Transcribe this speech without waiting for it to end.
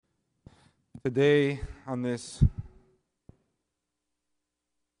Today, on this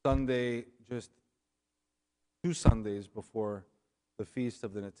Sunday, just 2 Sundays before the Feast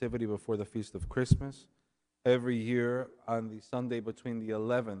of the Nativity, before the Feast of Christmas, every year on the Sunday between the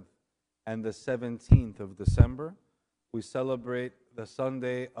 11th and the 17th of December, we celebrate the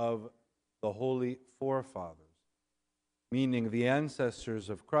Sunday of the Holy Forefathers, meaning the ancestors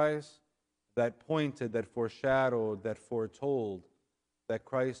of Christ that pointed, that foreshadowed, that foretold that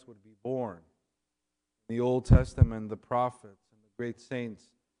Christ would be born. In the Old Testament, the prophets and the great saints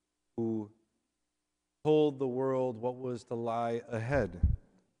who told the world what was to lie ahead.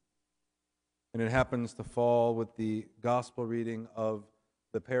 And it happens to fall with the gospel reading of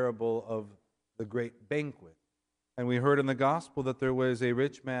the parable of the great banquet. And we heard in the gospel that there was a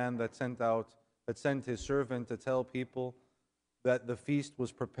rich man that sent his servant to tell people that the feast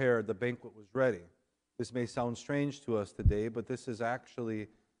was prepared, the banquet was ready. This may sound strange to us today, but this is actually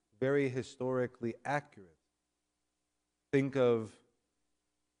very historically accurate. Think of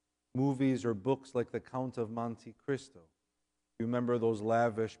movies or books like The Count of Monte Cristo. You remember those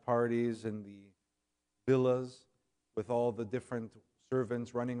lavish parties in the villas with all the different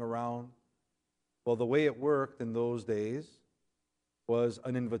servants running around? Well, the way it worked in those days was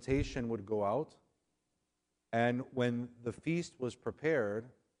an invitation would go out, and when the feast was prepared,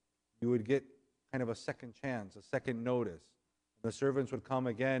 you would get kind of a second chance, a second notice. The servants would come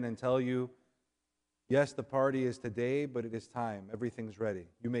again and tell you, yes, the party is today, but it is time. Everything's ready.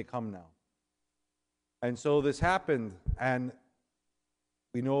 You may come now. And so this happened, and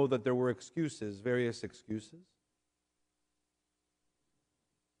we know that there were excuses, various excuses.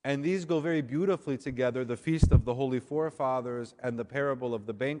 And these go very beautifully together, the Feast of the Holy Forefathers and the parable of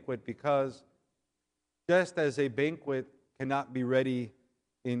the banquet, because just as a banquet cannot be ready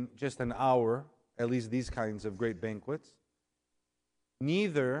in just an hour, at least these kinds of great banquets,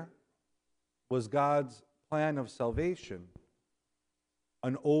 neither was God's plan of salvation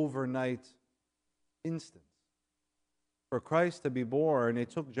an overnight instance. For Christ to be born,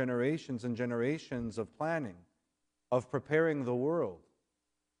 it took generations and generations of planning, of preparing the world.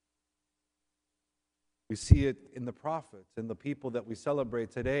 We see it in the prophets and the people that we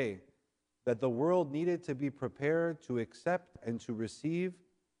celebrate today, that the world needed to be prepared to accept and to receive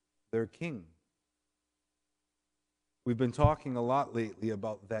their king. We've been talking a lot lately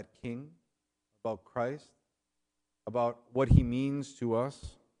about that king, about Christ, about what he means to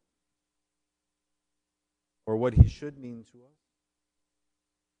us, or what he should mean to us.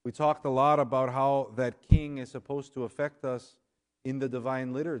 We talked a lot about how that king is supposed to affect us in the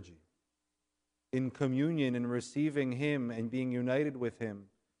divine liturgy, in communion and receiving him and being united with him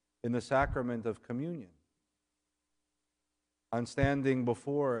in the sacrament of communion, on standing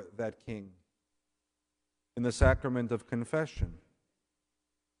before that king in the sacrament of confession,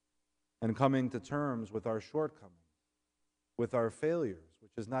 and coming to terms with our shortcomings, with our failures,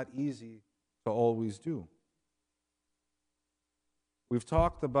 which is not easy to always do. We've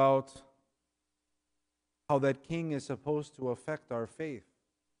talked about how that king is supposed to affect our faith,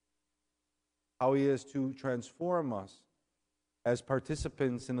 how he is to transform us as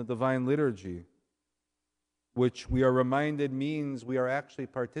participants in the divine liturgy, which we are reminded means we are actually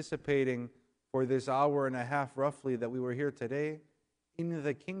participating for this hour and a half roughly that we were here today in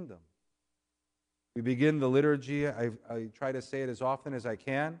the kingdom. We begin the liturgy, I try to say it as often as I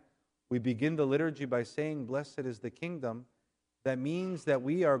can, we begin the liturgy by saying, "Blessed is the kingdom." That means that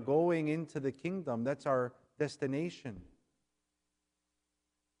we are going into the kingdom. That's our destination.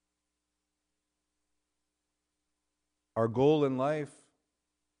 Our goal in life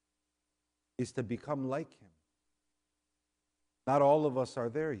is to become like him. Not all of us are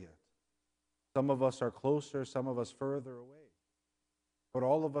there yet. Some of us are closer, some of us further away. But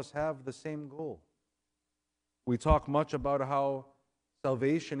all of us have the same goal. We talk much about how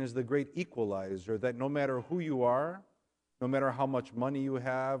salvation is the great equalizer, that no matter who you are, no matter how much money you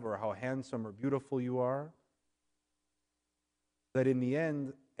have or how handsome or beautiful you are, that in the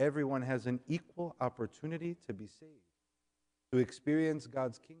end, everyone has an equal opportunity to be saved, to experience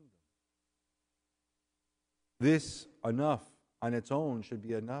God's kingdom. This enough on its own should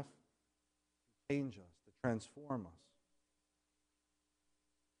be enough to change us, to transform us.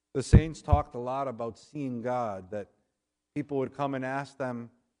 The saints talked a lot about seeing God, that people would come and ask them,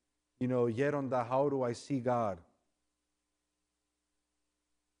 Yeronda, how do I see God?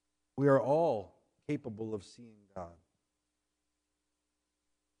 We are all capable of seeing God.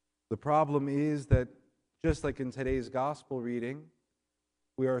 The problem is that, just like in today's gospel reading,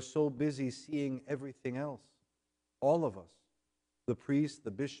 we are so busy seeing everything else. All of us. The priests,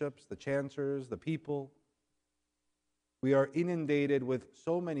 the bishops, the chanters, the people. We are inundated with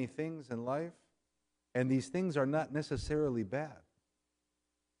so many things in life, and these things are not necessarily bad.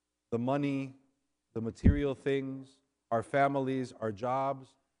 The money, the material things, our families, our jobs,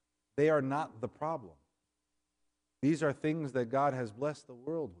 they are not the problem. These are things that God has blessed the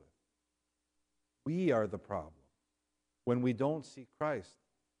world with. We are the problem when we don't see Christ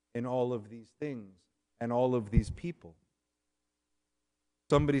in all of these things and all of these people.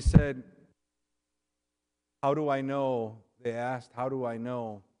 Somebody said, how do I know, they asked, how do I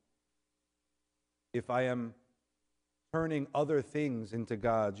know if I am turning other things into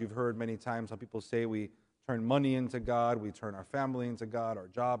gods? You've heard many times how people say we turn money into God, we turn our family into God, our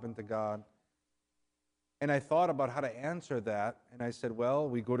job into God. And I thought about how to answer that, and I said, well,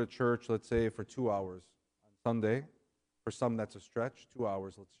 we go to church, let's say, for 2 hours on Sunday. For some, that's a stretch, 2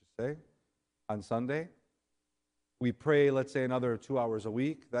 hours, let's just say, on Sunday. We pray, let's say, another 2 hours a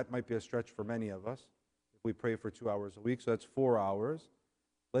week. That might be a stretch for many of us, if we pray for 2 hours a week, so that's 4 hours.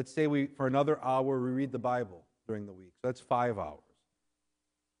 Let's say for another hour, we read the Bible during the week, so that's 5 hours.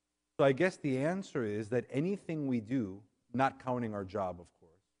 So I guess the answer is that anything we do, not counting our job, of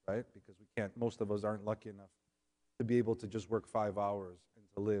course, right? Because we can't, most of us aren't lucky enough to be able to just work 5 hours and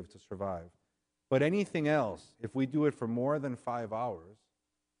to live, to survive. But anything else, if we do it for more than 5 hours,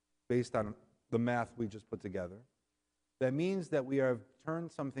 based on the math we just put together, that means that we have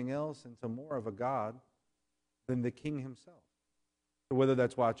turned something else into more of a god than the king himself. So whether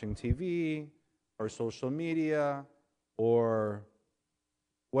that's watching TV or social media or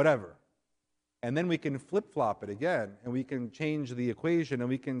whatever. And then we can flip-flop it again, and we can change the equation, and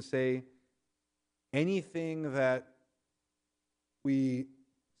we can say anything that we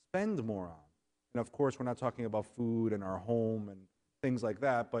spend more on. And of course, we're not talking about food and our home and things like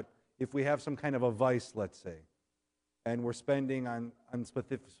that, but if we have some kind of a vice, let's say, and we're spending on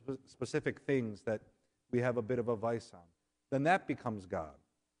specific things that we have a bit of a vice on, then that becomes God.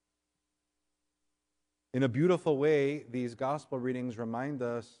 In a beautiful way, these gospel readings remind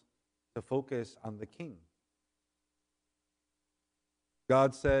us to focus on the King.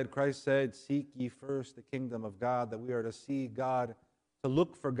 Christ said, seek ye first the kingdom of God, that we are to see God, to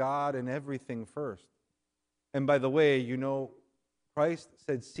look for God in everything first. And by the way, you know, Christ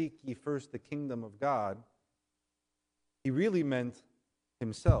said, seek ye first the kingdom of God. He really meant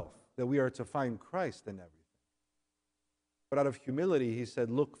himself, that we are to find Christ in everything. But out of humility, he said,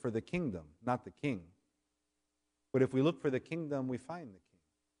 look for the kingdom, not the king. But if we look for the kingdom, we find the king.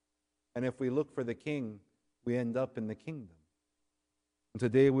 And if we look for the king, we end up in the kingdom. And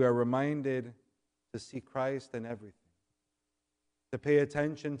today we are reminded to see Christ in everything, to pay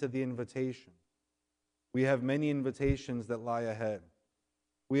attention to the invitation. We have many invitations that lie ahead.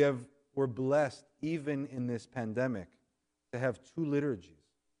 We're blessed, even in this pandemic, to have 2 liturgies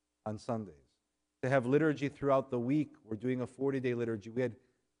on Sundays, to have liturgy throughout the week. We're doing a 40-day liturgy. We had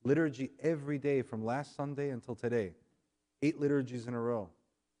liturgy every day from last Sunday until today, 8 liturgies in a row.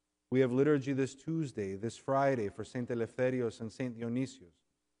 We have liturgy this Tuesday, this Friday for St. Eleftherios and St. Dionysius.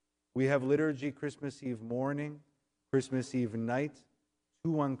 We have liturgy Christmas Eve morning, Christmas Eve night,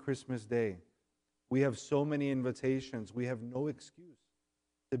 2 on Christmas Day. We have so many invitations. We have no excuse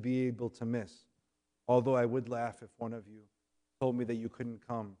to be able to miss. Although I would laugh if one of you told me that you couldn't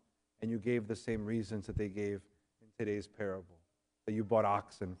come and you gave the same reasons that they gave in today's parable. That you bought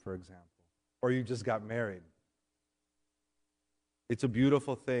oxen, for example, or you just got married. It's a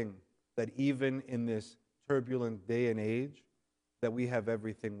beautiful thing that even in this turbulent day and age, that we have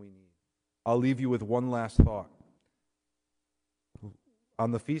everything we need. I'll leave you with one last thought.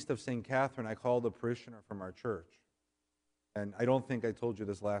 On the feast of St. Catherine, I called a parishioner from our church. And I don't think I told you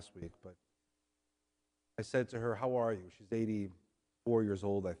this last week, but I said to her, how are you? She's 84 years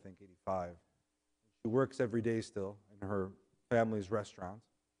old, I think, 85. She works every day still in her family's restaurant.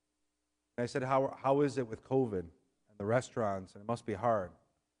 And I said, how is it with COVID and the restaurants? And it must be hard.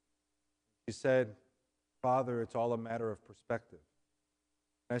 She said, Father, it's all a matter of perspective.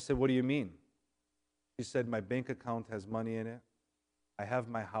 And I said, what do you mean? She said, my bank account has money in it. I have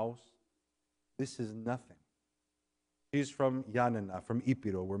my house. This is nothing. She's from Yanina, from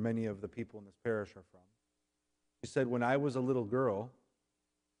Ipiro, where many of the people in this parish are from. She said, when I was a little girl,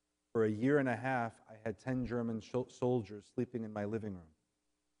 for 1.5 years, I had 10 German soldiers sleeping in my living room.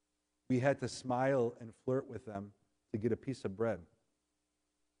 We had to smile and flirt with them to get a piece of bread.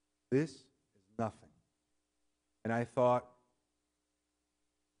 This is nothing. And I thought,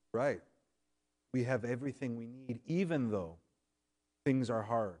 right, we have everything we need, even though things are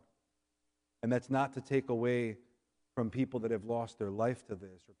hard. And that's not to take away from people that have lost their life to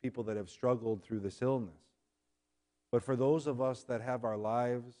this, or people that have struggled through this illness. But for those of us that have our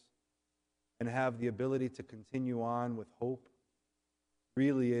lives and have the ability to continue on with hope,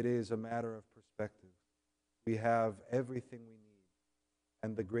 really it is a matter of perspective. We have everything we need,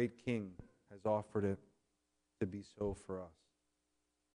 and the great King has offered it to be so for us.